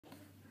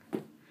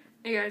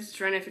Hey guys, it's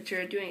Ryan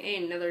Fitcher doing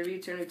another review.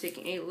 Today we're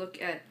taking a look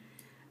at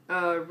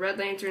Red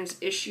Lanterns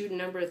issue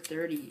number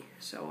 30.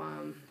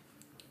 So,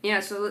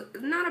 so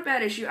not a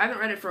bad issue. I haven't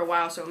read it for a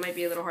while, so it might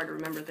be a little hard to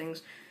remember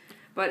things.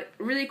 But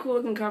really cool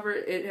looking cover.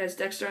 It has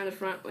Dexter on the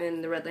front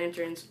and the Red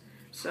Lanterns.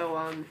 So,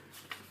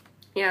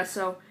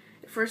 so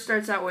it first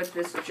starts out with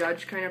this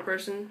judge kind of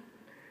person.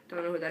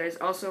 Don't know who that is.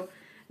 Also,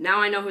 now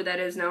I know who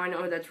that is. Now I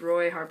know that's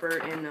Roy Harper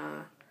in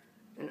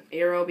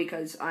Arrow,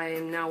 because I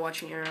am now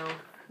watching Arrow.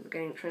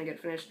 Trying to get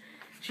finished.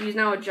 She's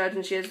now a judge,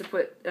 and she has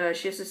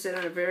to sit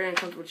on a very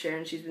uncomfortable chair,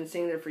 and she's been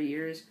sitting there for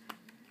years.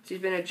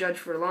 She's been a judge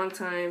for a long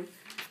time,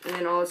 and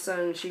then all of a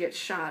sudden she gets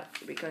shot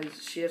because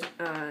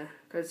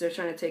because they're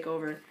trying to take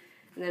over.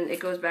 And then it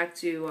goes back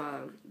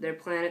to their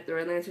planet, the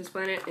Red Lantern's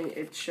planet, and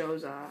it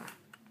shows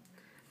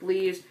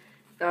Bleeves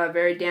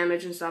very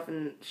damaged and stuff,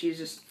 and she's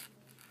just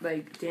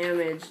like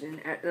damaged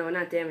and no,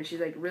 not damaged. She's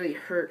like really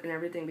hurt and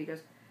everything because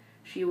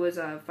she was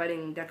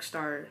fighting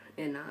Dexter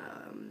in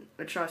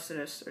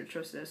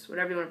Atrocitus,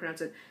 whatever you want to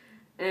pronounce it.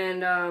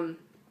 And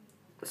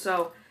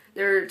so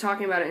they're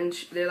talking about it, and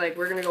they're like,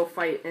 "We're gonna go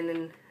fight." And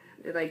then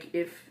they're like,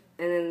 and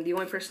then the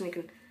only person who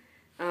can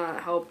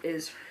help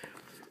is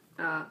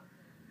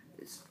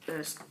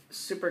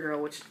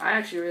Supergirl, which I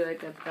actually really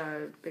like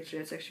that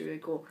picture. It's actually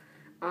really cool.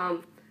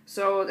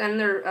 So then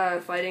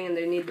they're fighting, and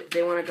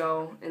they want to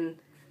go. And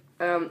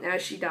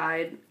as she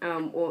died,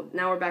 well,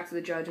 now we're back to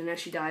the judge, and as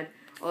she died,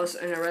 all of a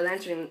sudden a Red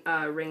Lantern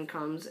ring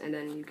comes, and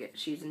then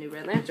she's a new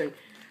Red Lantern.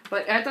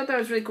 But I thought that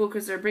was really cool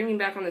because they're bringing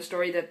back on the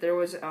story that there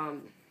was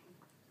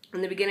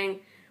in the beginning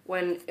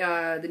when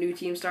the new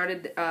team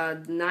started,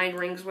 9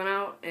 rings went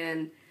out,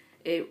 and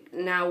it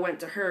now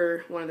went to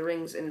her, one of the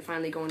rings, and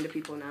finally going to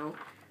people now.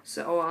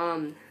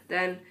 So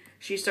then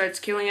she starts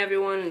killing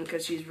everyone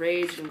because she's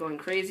raged and going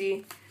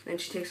crazy. Then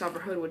she takes off her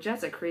hood, which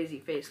that's a crazy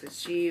face because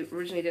she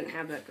originally didn't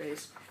have that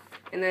face.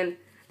 And then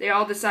they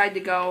all decide to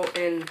go,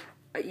 and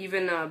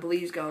even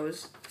Bleeves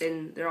goes,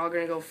 and they're all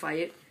going to go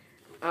fight.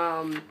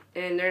 And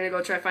they're going to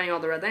go try finding all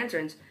the Red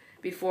Lanterns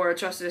before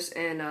Atrocitus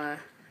and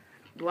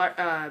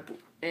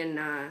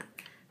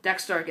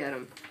Dexter get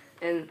them.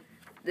 And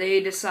they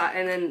decide,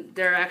 and then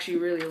they're actually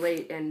really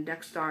late, and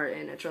Dexter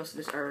and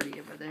Atrocitus are already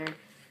over there.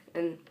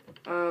 And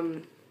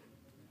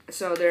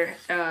so they're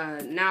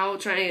now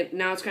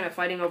it's kind of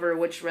fighting over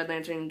which Red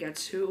Lantern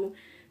gets who,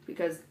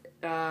 because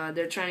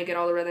they're trying to get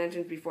all the Red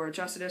Lanterns before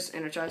Atrocitus,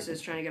 and Atrocitus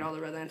is trying to get all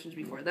the Red Lanterns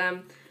before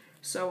them.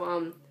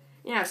 So,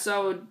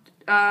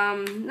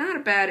 not a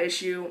bad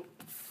issue.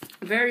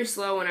 Very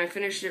slow, and I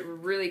finished it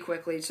really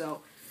quickly,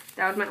 so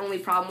that was my only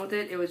problem with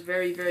it. It was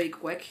very, very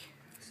quick.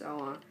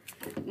 So,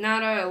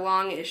 not a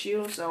long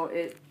issue, so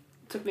it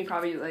took me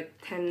probably like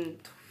 10,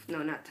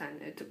 no, not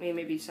 10. It took me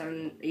maybe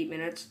 7, 8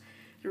 minutes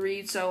to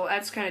read, so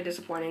that's kind of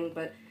disappointing,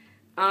 but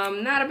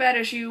not a bad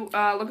issue.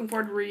 Looking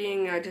forward to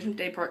reading Judgment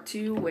Day Part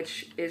 2,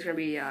 which is going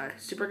to be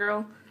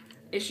Supergirl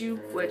issue,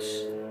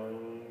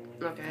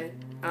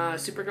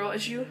 Supergirl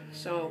issue,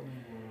 so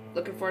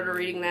looking forward to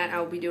reading that.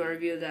 I'll be doing a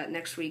review of that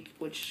next week,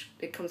 which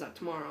it comes out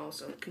tomorrow,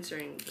 so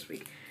considering this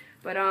week.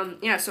 But,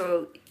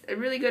 so a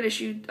really good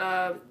issue.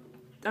 I'm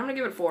going to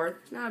give it a 4.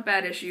 Not a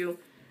bad issue.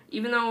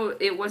 Even though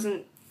it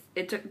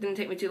didn't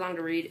take me too long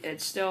to read,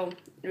 it's still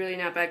really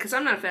not bad, because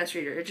I'm not a fast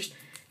reader. It just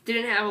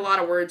didn't have a lot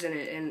of words in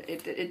it, and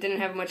it didn't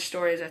have much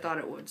story as I thought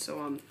it would.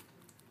 So,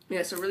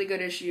 so really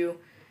good issue.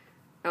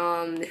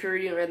 If you're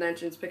reading Red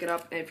Lanterns, pick it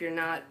up, and if you're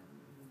not,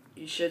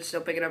 you should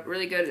still pick it up.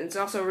 Really good. It's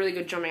also a really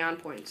good jumping on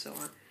point. So,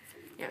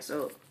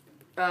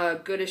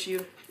 good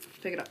issue.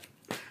 Pick it up.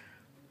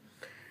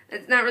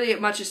 It's not really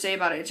much to say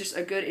about it. It's just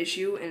a good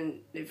issue,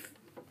 and if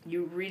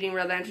you're reading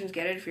Red Lanterns,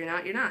 get it. If you're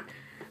not, you're not.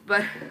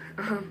 But,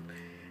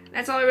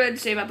 that's all I really had to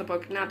say about the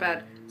book. Not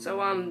bad. So,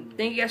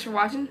 thank you guys for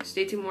watching.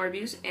 Stay tuned for more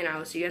reviews, and I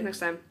will see you guys next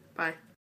time. Bye.